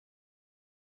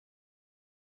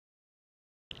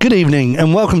Good evening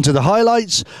and welcome to the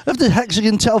highlights of the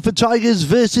Hexagon Telford Tigers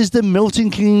versus the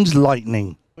Milton Keynes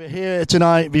Lightning. We're here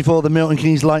tonight before the Milton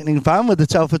Keynes Lightning fan with the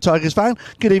Telford Tigers fan.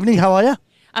 Good evening, how are you?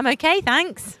 I'm okay,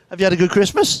 thanks. Have you had a good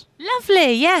Christmas?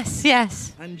 Lovely, yes.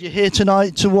 And you're here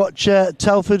tonight to watch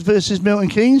Telford versus Milton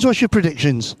Keynes. What's your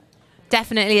predictions?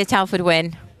 Definitely a Telford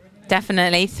win.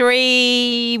 Definitely.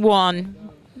 3-1,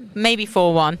 maybe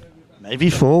 4-1.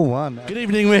 Maybe 4-1. Good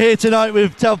evening, we're here tonight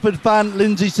with Telford fan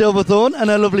Lindsay Silverthorne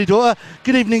and her lovely daughter.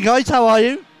 Good evening, guys, how are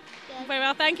you? Very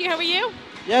well, thank you. How are you?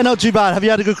 Yeah, not too bad. Have you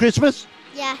had a good Christmas?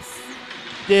 Yes.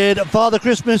 Did Father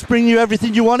Christmas bring you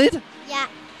everything you wanted? Yeah.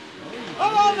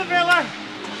 Come on, the Villa!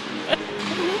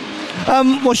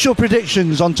 What's your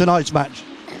predictions on tonight's match?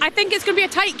 I think it's going to be a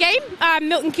tight game.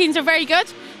 Milton Keynes are very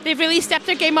good. They've really stepped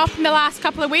their game up in the last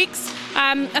couple of weeks.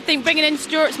 I think bringing in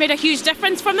Stuart's made a huge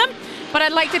difference from them. But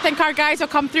I'd like to think our guys will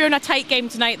come through in a tight game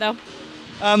tonight, though.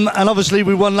 And obviously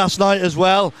we won last night as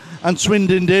well, and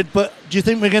Swindon did. But do you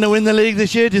think we're going to win the league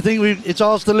this year? Do you think it's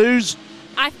ours to lose?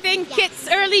 I think it's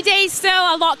early days still.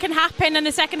 A lot can happen in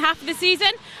the second half of the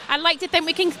season. I'd like to think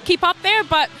we can keep up there,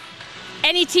 but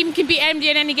any team can beat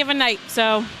MD on any given night.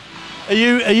 So, Are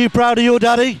you proud of your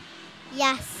daddy?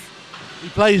 Yes. He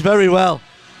plays very well.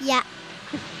 Yeah.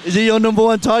 Is he your number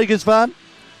one Tigers fan?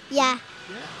 Yeah.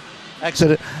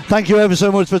 Excellent. Thank you ever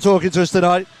so much for talking to us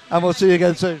tonight, and we'll see you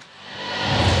again soon.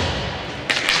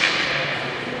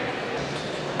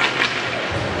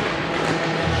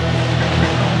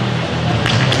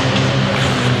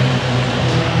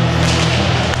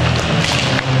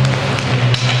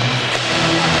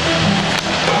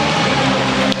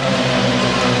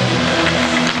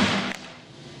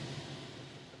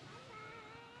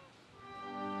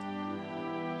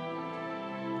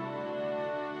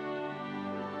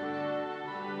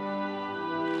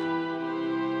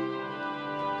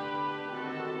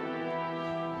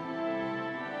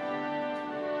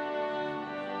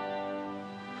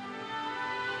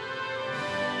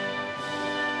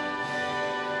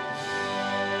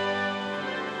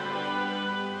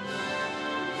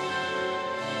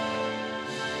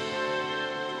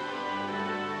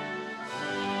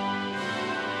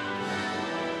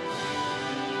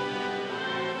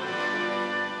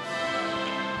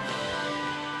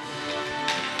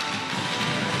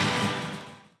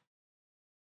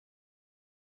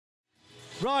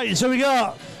 Right, so we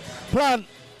got Plant,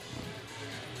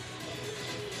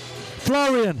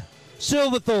 Florian,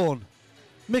 Silverthorne,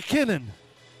 McKinnon,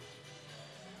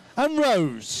 and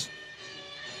Rose.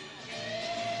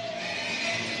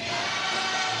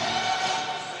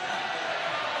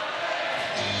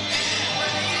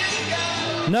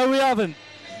 No, we haven't.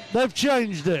 They've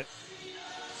changed it.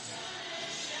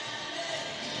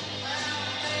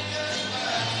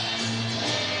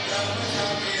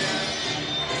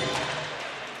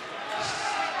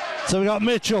 So we got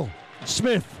Mitchell,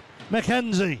 Smith,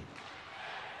 McKenzie.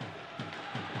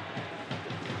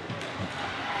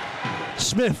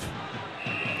 Smith.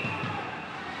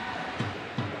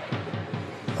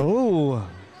 Oh.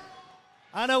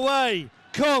 And away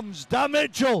comes Dan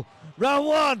Mitchell. Round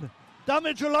one. Dan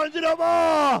Mitchell lines it up.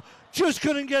 Oh, just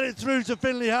couldn't get it through to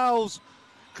Finley Howells.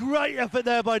 Great effort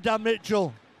there by Dan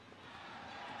Mitchell.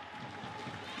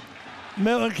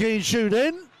 Milton Keynes shoot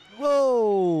in.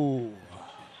 Whoa.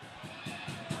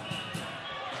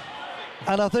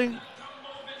 And I think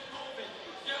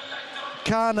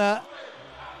Kana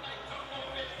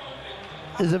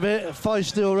is a bit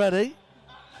feisty already.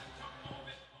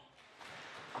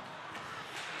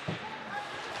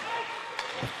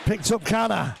 Picked up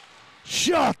Kana.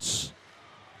 Shots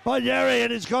by Jerry,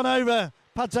 and it's gone over.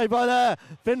 Pate by there.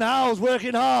 Finn Howells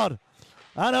working hard.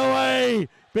 And away.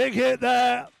 Big hit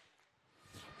there.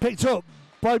 Picked up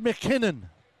by McKinnon.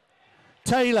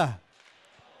 Taylor.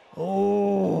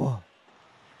 Oh.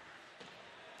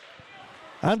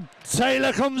 And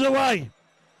Taylor comes away.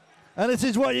 And this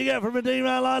is what you get from a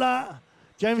D-man like that.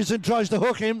 Jamieson tries to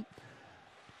hook him.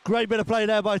 Great bit of play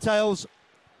there by Tails.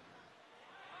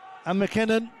 And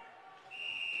McKinnon.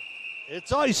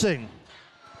 It's icing.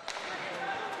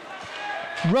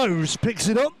 Rose picks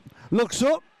it up, looks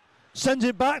up, sends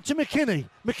it back to McKinney.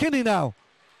 McKinney now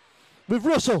with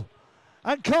Russell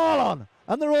and Carlon.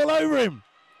 And they're all over him.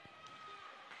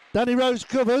 Danny Rose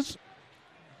covers.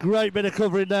 Great bit of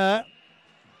covering there.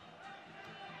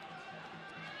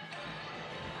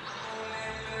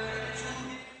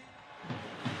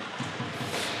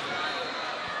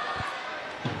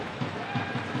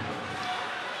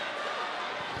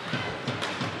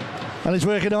 And it's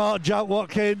working hard, Jack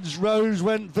Watkins. Rose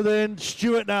went for the end.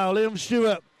 Stewart now, Liam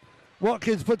Stewart.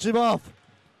 Watkins puts him off.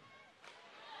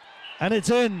 And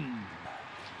it's in.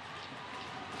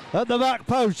 at the back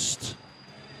post.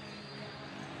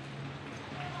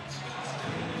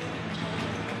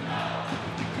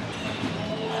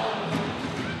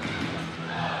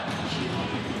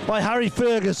 By Harry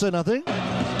Ferguson, I think.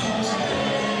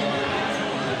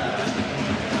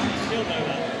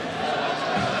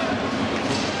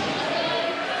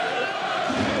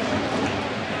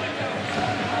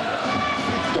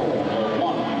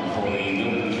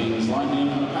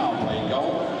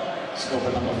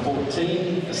 Scorer number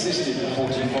 14, assisted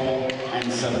 44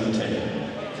 and 17.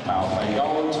 Power play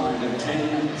goal, timed at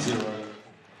 10-0.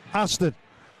 Aston,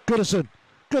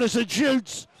 Goodison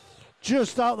shoots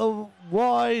just out the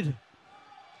wide.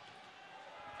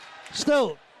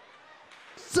 Still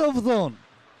Silverthorne.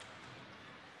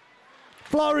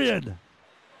 Florian,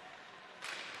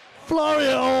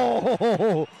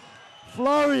 oh,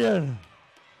 Florian.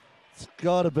 It's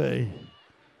gotta be.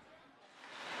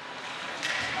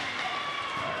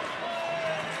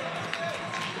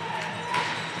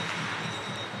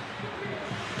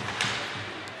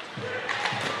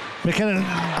 McKinnon,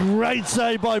 great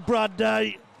save by Brad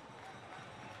Day.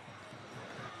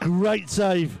 Great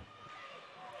save.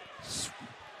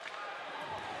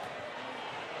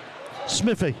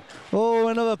 Smithy. Oh,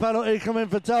 another penalty coming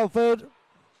for Telford.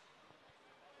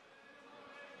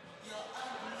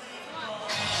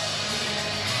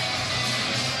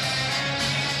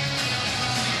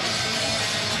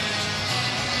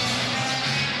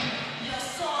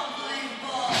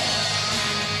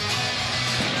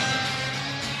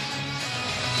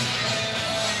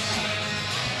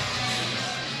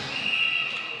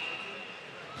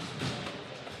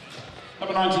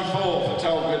 Number 94 for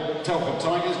Telford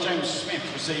Tigers, James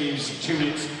Smith receives 2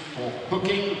 minutes for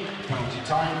hooking. Penalty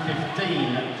time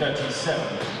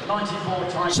 15:37. 94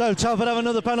 Tigers. So Telford have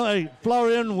another penalty.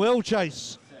 Florian will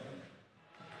chase.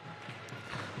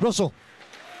 Russell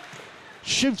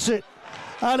shoots it,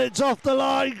 and it's off the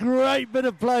line. Great bit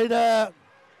of play there.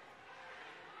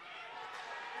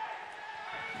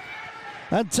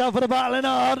 And Telford are battling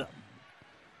hard.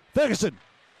 Ferguson,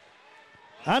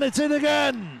 and it's in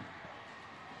again.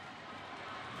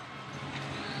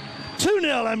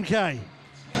 2-0 MK.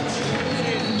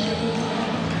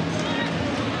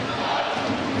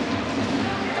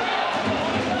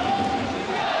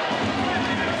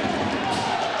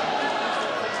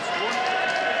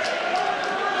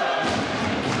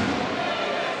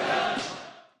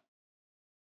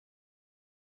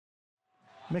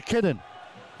 McKinnon,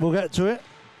 we'll get to it.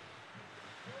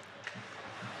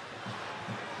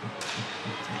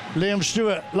 Liam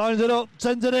Stewart lines it up,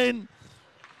 sends it in.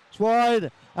 It's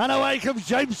wide. And away comes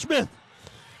James Smith.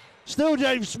 Still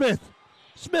James Smith.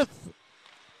 Smith.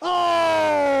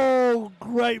 Oh,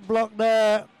 great block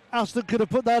there. Aston could have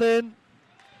put that in.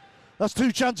 That's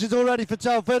 2 chances already for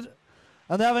Telford,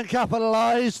 and they haven't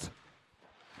capitalised.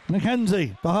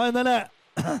 Mackenzie behind the net.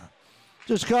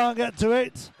 Just can't get to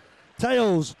it.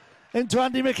 Tails into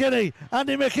Andy McKinney.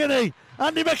 Andy McKinney.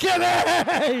 Andy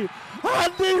McKinney!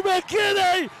 Andy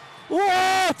McKinney!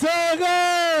 What a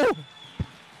goal!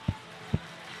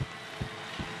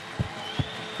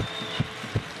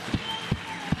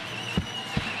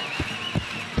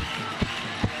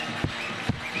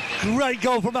 Great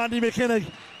goal from Andy McKinney.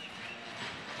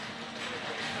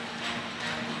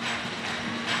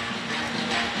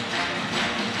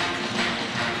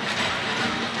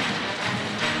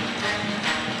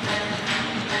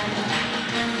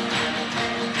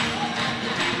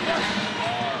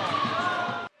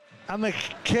 And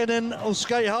McKinnon will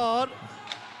skate hard.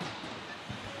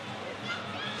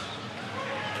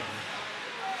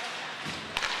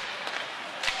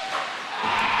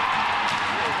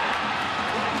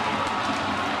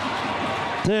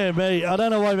 Dear me, I don't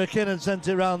know why McKinnon sent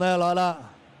it round there like that.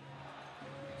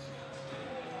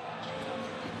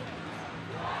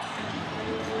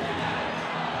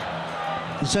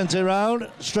 He sent it round,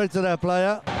 straight to their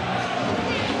player.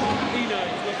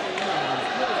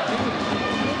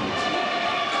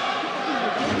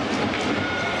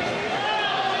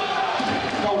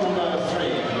 Goal number 3,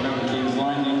 Milton Keynes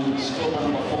Lightning, scorer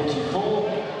number 44,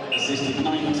 assisted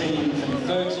 19 from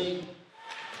 30.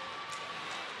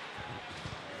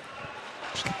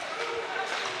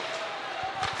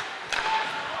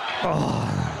 Oh.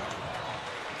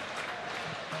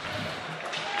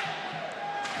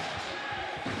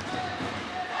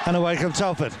 And away comes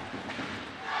Telford.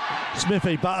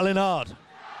 Smithy battling hard.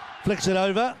 Flicks it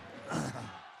over.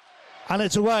 And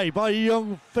it's away by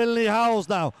young Finley Howells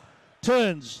now.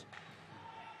 Turns.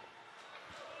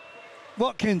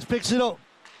 Watkins picks it up.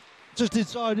 Just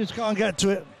inside, just can't get to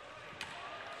it.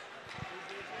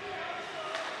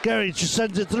 Gary just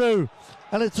sends it through.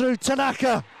 And it's through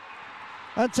Tanaka.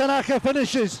 And Tanaka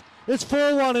finishes. It's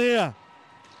 4-1 here.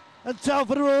 And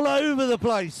Telford are all over the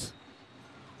place.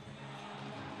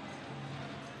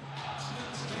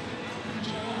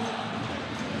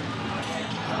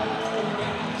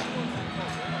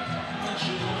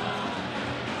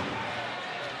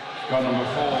 Goal number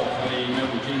 4 for the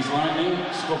Milton Keynes Lightning.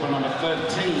 Squabble number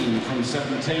 13 from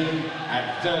 17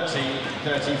 at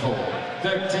 30-34.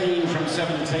 13 from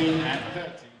 17 at 30.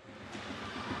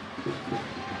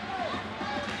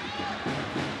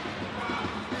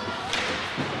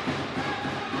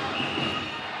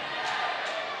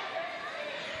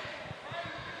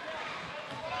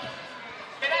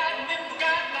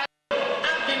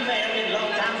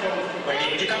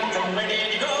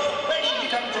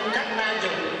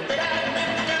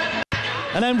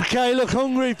 And MK look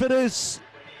hungry for this.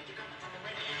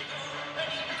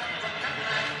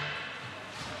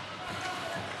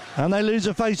 And they lose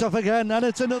a face-off again, and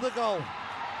it's another goal.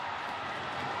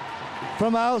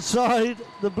 From outside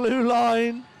the blue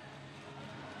line.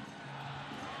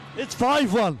 It's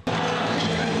 5-1.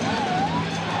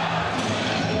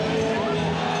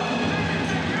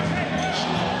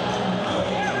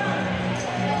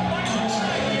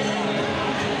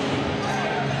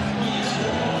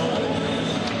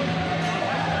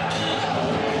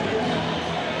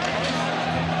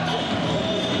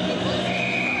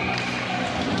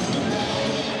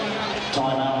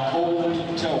 Timeout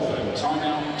called Telford.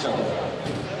 Timeout Telford.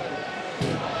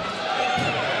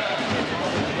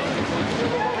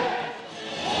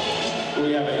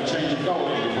 We have a change of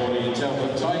goalie for the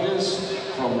Telford Tigers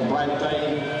from Brad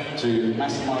Day to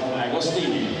Massimo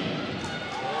Agostini.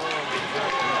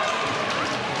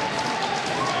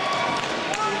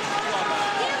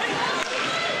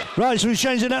 Right, so we've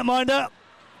changed the netminder,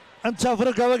 and Telford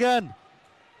will go again.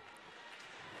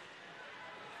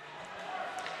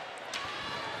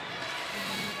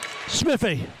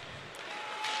 Smithy.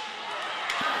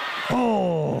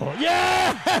 Oh,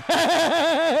 yeah!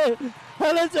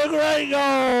 And it's a great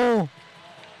goal!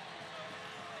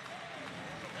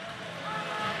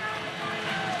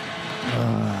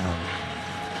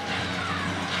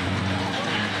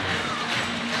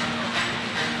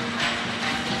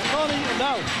 Can't even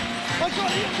know. I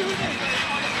can't even do this.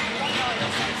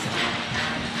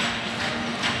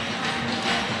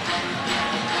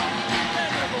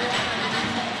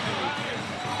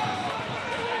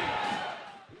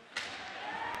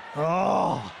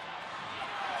 Oh,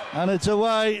 and it's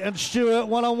away, and Stewart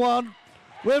one-on-one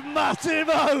with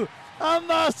Massimo, and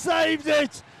Mass saved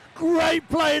it. Great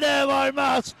play there by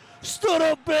Mass, stood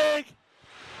up big.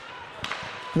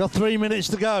 We've got 3 minutes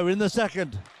to go in the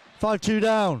second. 5-2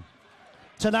 down.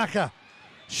 Tanaka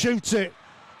shoots it.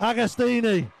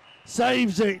 Agostini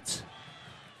saves it.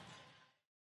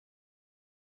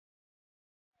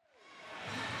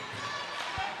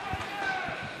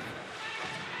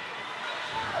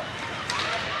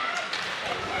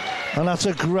 And that's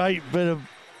a great bit of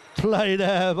play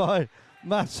there by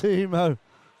Massimo.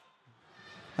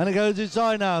 And it goes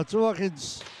inside now to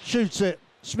Watkins. Shoots it.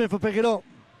 Smith will pick it up.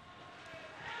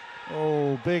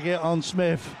 Oh, big hit on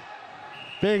Smith.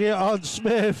 Big hit on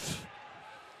Smith.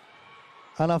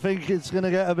 And I think it's going to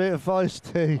get a bit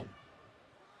feisty.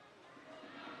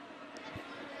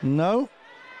 No.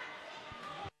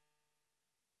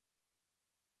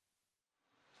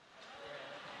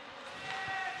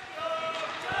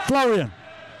 Florian.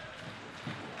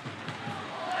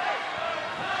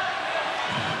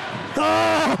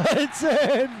 Oh, it's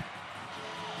in.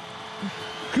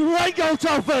 Great goal,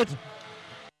 Telford.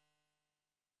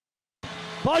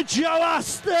 By Joe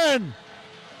Aston.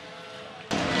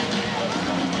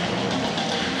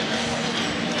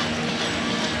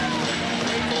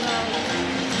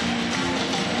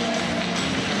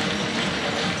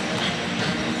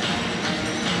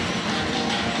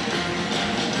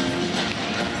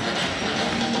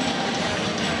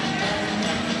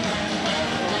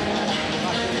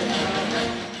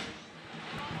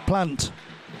 Plant.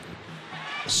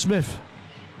 Smith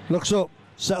looks up,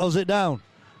 settles it down,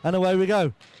 and away we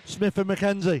go. Smith and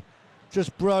McKenzie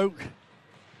just broke.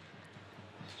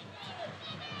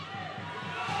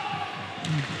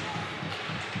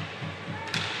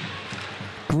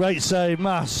 Great save,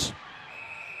 Mass.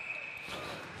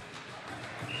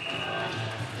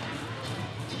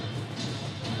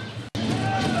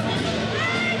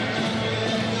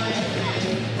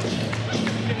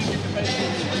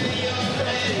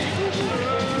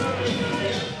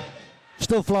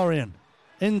 Still Florian,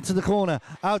 into the corner,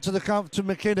 out to the camp to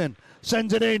McKinnon,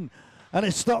 sends it in, and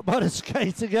it's stopped by the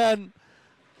skate again.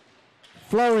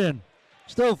 Florian,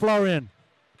 still Florian,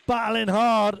 battling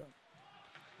hard,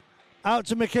 out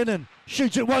to McKinnon.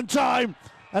 Shoots it one time,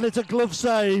 and it's a glove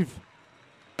save.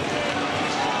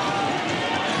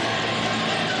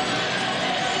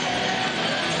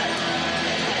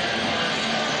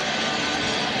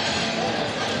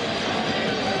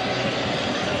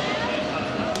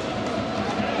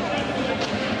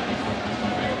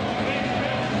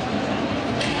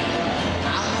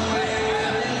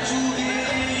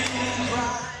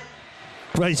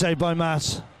 Great save by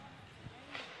Mass.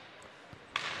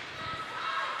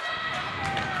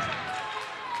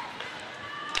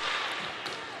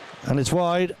 And it's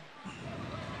wide.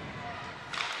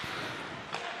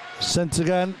 Sent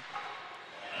again.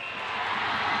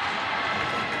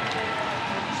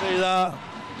 See that?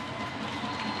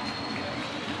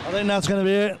 I think that's going to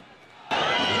be it.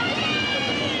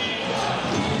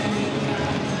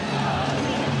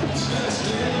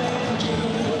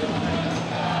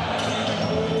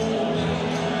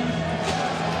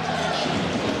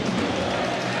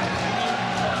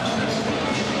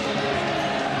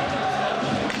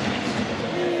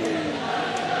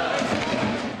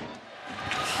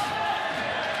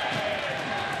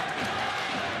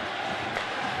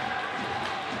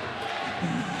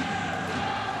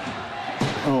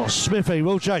 Oh, Smithy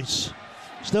will chase.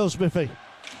 Still Smithy.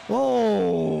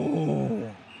 Oh!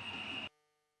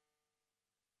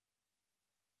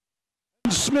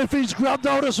 Smithy's grabbed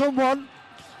hold of someone.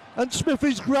 And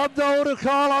Smithy's grabbed hold of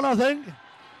Carlon, I think.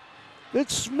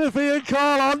 It's Smithy and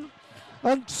Carlon.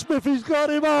 And Smithy's got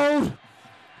him hold.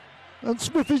 And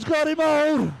Smithy's got him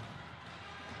hold.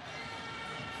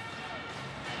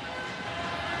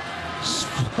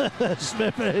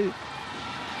 Smithy.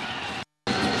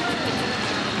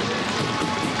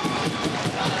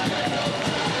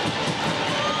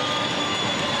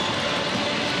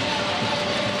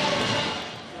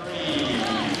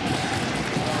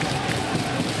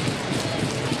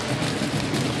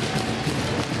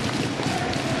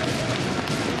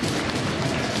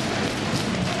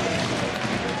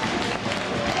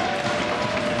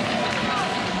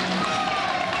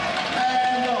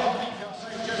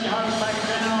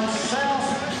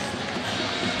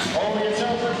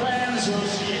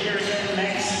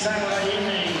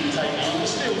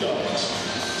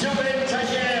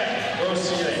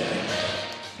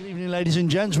 Ladies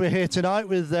and gents, we're here tonight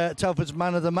with Telford's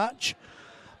man of the match,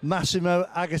 Massimo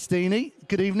Agostini.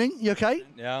 Good evening, you okay?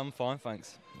 Yeah, I'm fine,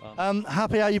 thanks.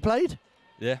 Happy how you played?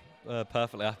 Yeah,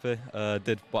 perfectly happy.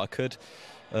 Did what I could.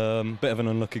 Bit of an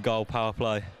unlucky goal, power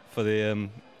play for the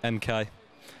MK.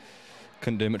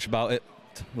 Couldn't do much about it.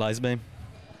 Lays me.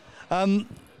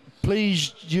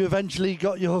 Pleased you eventually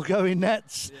got your go in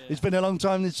nets. Yeah. It's been a long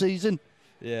time this season.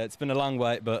 Yeah, it's been a long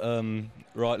wait, but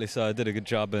rightly so. I did a good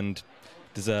job and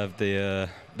deserved the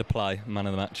play, man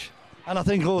of the match. And I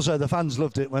think also the fans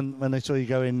loved it when they saw you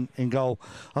go in goal.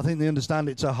 I think they understand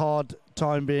it's a hard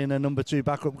time being a number 2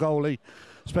 backup goalie,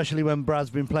 especially when Brad's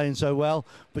been playing so well.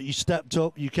 But you stepped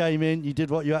up, you came in, you did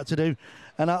what you had to do.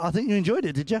 And I think you enjoyed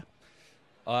it, did you?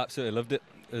 I absolutely loved it.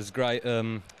 It was great.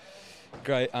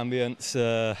 Great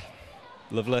ambience,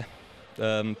 lovely.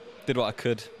 Did what I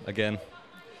could, again.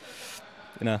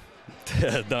 You know,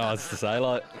 don't know what else to say,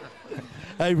 like.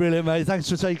 Hey, brilliant, mate. Thanks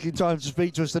for taking time to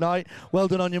speak to us tonight. Well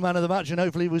done on your man of the match, and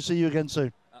hopefully we'll see you again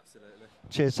soon. Absolutely.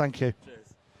 Cheers, thank you. Cheers.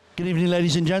 Good evening,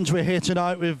 ladies and gents. We're here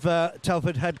tonight with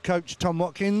Telford head coach Tom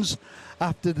Watkins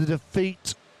after the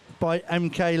defeat by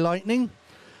MK Lightning.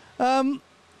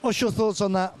 What's your thoughts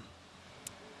on that?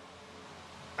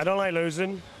 I don't like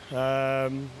losing.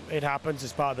 It happens,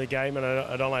 it's part of the game, and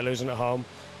I don't like losing at home.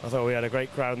 I thought we had a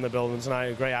great crowd in the building tonight,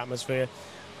 a great atmosphere.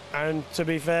 And to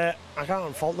be fair, I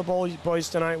can't fault the boys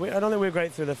tonight. I don't think we were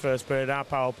great through the first period. Our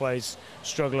power play's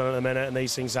struggling at the minute, and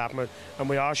these things happen. And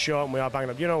we are short, and we are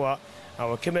banging up. You know what?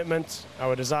 Our commitment,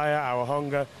 our desire, our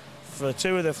hunger for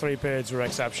 2 of the 3 periods were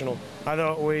exceptional. I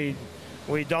thought we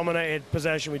dominated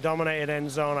possession, we dominated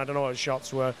end zone. I don't know what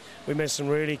shots were. We missed some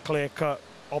really clear-cut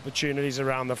opportunities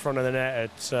around the front of the net.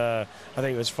 I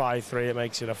think it was 5-3. It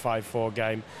makes it a 5-4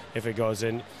 game if it goes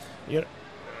in. You know,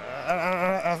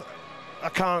 I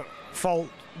can't fault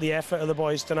the effort of the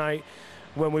boys tonight.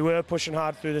 When we were pushing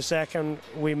hard through the second,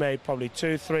 we made probably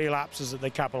 2-3 lapses that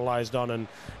they capitalised on, and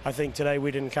I think today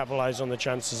we didn't capitalise on the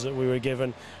chances that we were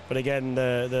given. But again,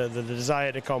 the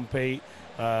desire to compete,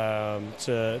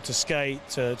 to skate,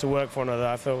 to work for one another,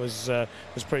 I thought was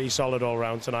pretty solid all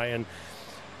round tonight. And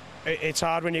it's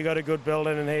hard when you got a good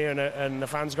building in here, and the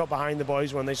fans got behind the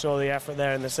boys when they saw the effort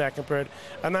there in the second period,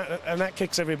 and that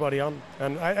kicks everybody on.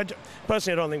 And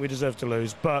personally, I don't think we deserve to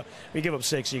lose, but if you give up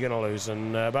 6, you're going to lose.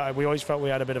 And but we always felt we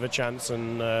had a bit of a chance,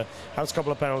 and had a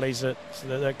couple of penalties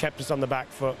that kept us on the back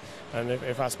foot. And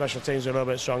if our special teams are a little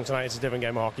bit strong tonight, it's a different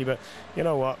game of hockey. But you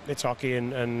know what? It's hockey,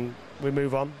 and we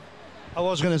move on. I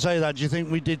was going to say that. Do you think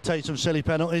we did take some silly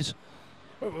penalties?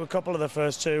 A couple of the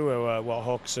first 2 were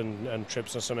hooks and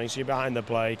trips or something, so you're behind the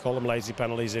play. Call them lazy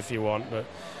penalties if you want, but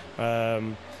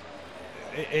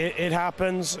it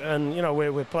happens. And you know,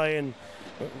 we're playing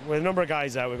with a number of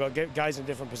guys out. We've got guys in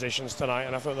different positions tonight,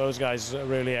 and I thought those guys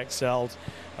really excelled.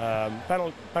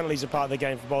 Penalties are part of the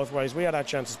game for both ways. We had our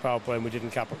chances power play and we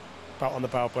didn't on the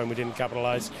power play and we didn't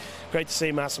capitalise. Great to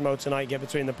see Massimo tonight get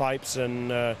between the pipes and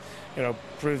you know,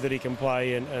 prove that he can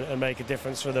play and make a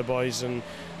difference for the boys. And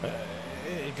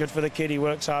good for the kid. He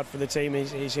works hard for the team.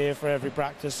 He's here for every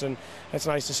practice, and it's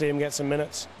nice to see him get some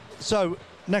minutes. So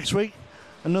next week,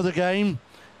 another game.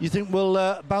 You think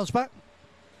we'll bounce back?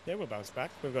 Yeah, we'll bounce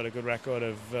back. We've got a good record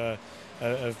of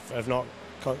not,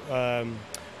 I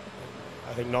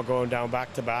think, not going down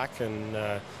back to back, and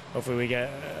hopefully we get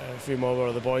a few more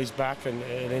of the boys back and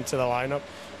into the lineup.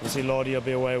 Obviously, Lordy will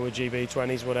be away with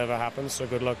GB20s, whatever happens. So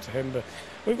good luck to him. But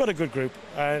we've got a good group,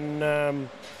 and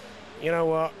you know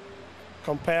what?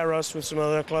 Compare us with some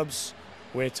other clubs,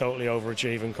 we're totally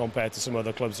overachieving compared to some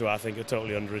other clubs who I think are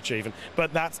totally underachieving.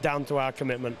 But that's down to our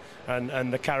commitment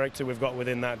and the character we've got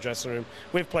within that dressing room.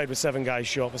 We've played with 7 guys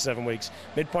short for 7 weeks.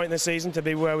 Midpoint in the season to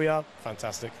be where we are,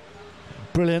 fantastic.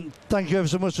 Brilliant. Thank you ever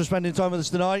so much for spending time with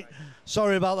us tonight.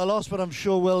 Sorry about the loss, but I'm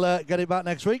sure we'll get it back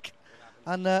next week.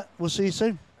 And we'll see you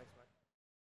soon.